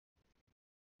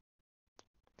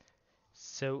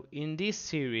So in this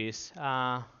series,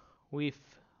 we've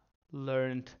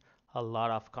learned a lot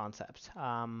of concepts.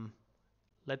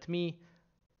 Let me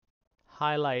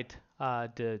highlight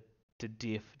the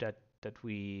diff that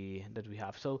we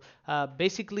have. So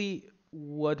basically,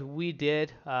 what we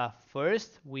did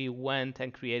first, we went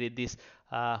and created these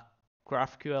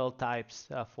GraphQL types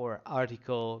for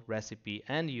article, recipe,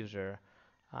 and user,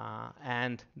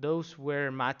 and those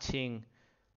were matching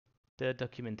the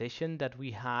documentation that we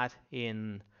had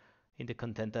in the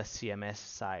Contenta CMS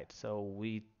side. So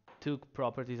we took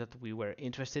properties that we were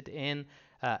interested in,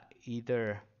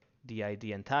 either the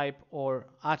ID and type, or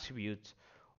attributes,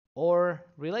 or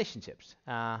relationships.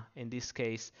 In this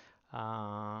case,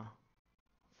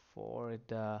 for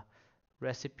the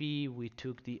recipe, we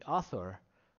took the author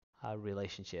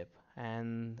relationship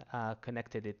and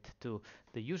connected it to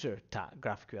the user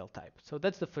GraphQL type. So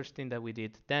that's the first thing that we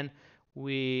did. Then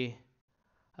we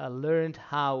learned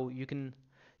how you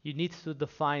need to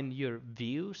define your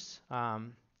views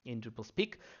in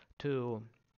DrupalSpeak to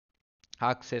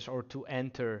access or to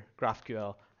enter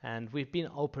GraphQL, and we've been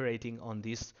operating on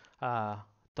this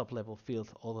top level field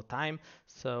all the time,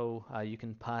 so you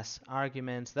can pass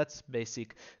arguments. That's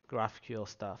basic GraphQL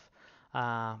stuff.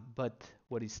 But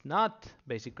what is not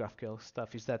basic GraphQL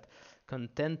stuff is that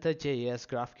ContentaJS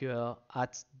GraphQL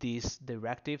adds this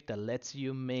directive that lets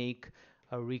you make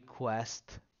a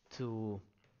request to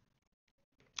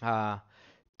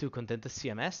Contenta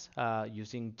CMS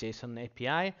using JSON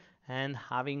API and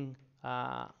having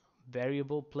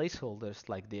variable placeholders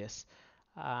like this,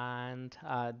 and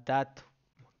that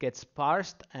gets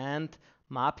parsed and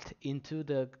mapped into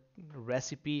the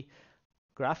recipe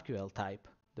GraphQL type.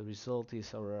 The result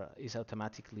is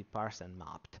automatically parsed and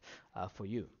mapped for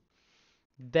you.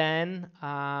 Then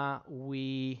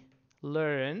we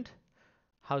learned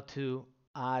how to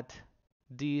add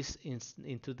this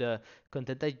into the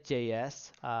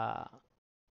ContentaJS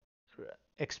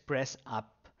Express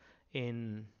app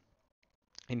in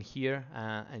here,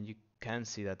 and you can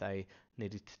see that I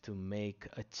needed to make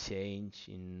a change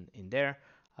in there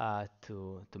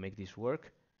to make this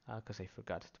work, because I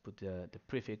forgot to put the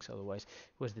prefix, otherwise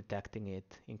it was detecting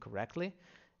it incorrectly.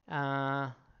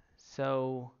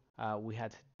 So we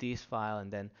had this file,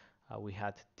 and then we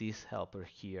had this helper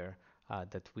here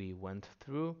that we went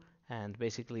through, and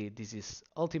basically this is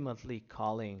ultimately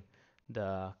calling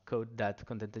the code that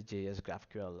ContentaJS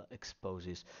GraphQL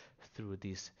exposes through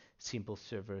this simple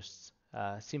server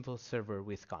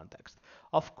with context.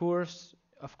 Of course,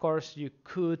 you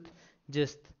could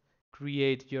just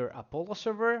create your Apollo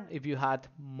server if you had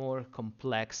more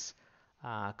complex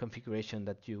configuration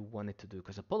that you wanted to do,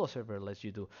 because Apollo server lets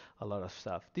you do a lot of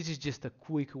stuff. This is just a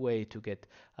quick way to get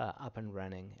up and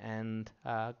running, and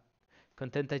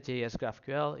ContentaJS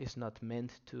GraphQL is not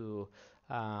meant to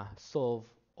solve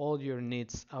all your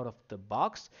needs out of the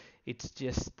box. It's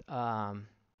just a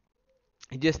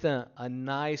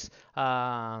nice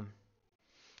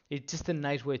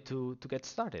way to get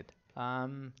started.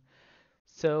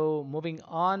 So moving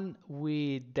on,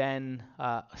 we then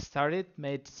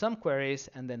made some queries,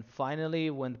 and then finally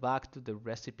went back to the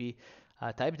recipe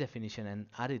type definition and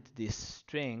added this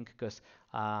string, because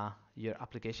your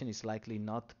application is likely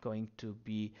not going to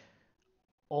be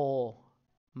all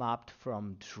mapped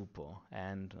from Drupal,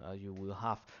 and you will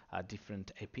have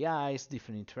different APIs,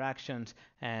 different interactions,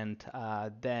 and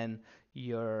then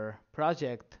your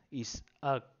project is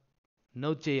a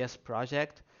Node.js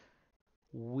project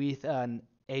with an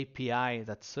API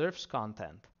that serves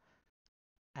content,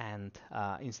 and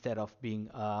instead of being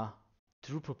a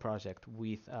Drupal project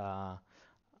with a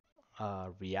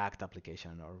React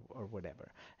application or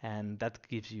whatever, and that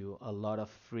gives you a lot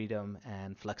of freedom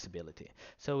and flexibility.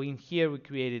 So in here we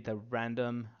created a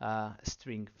random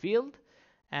string field,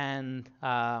 and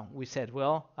we said,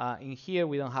 well, in here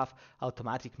we don't have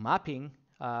automatic mapping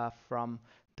from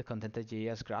the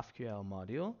ContentaJS GraphQL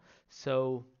module,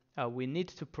 so we need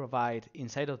to provide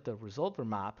inside of the resolver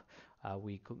map,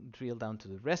 we could drill down to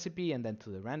the recipe and then to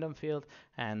the random field,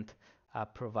 and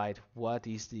provide what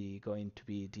is going to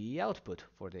be the output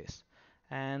for this.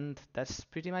 And that's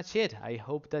pretty much it. I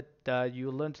hope that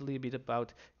you learned a little bit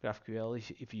about GraphQL.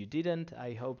 If you didn't,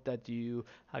 I hope that you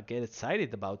get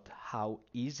excited about how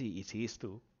easy it is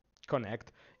to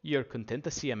connect your Contenta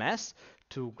CMS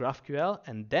to GraphQL,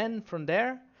 and then from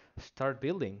there start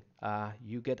building.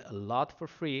 You get a lot for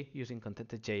free using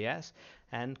ContentaJS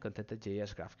and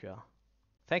ContentaJS GraphQL.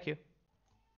 Thank you.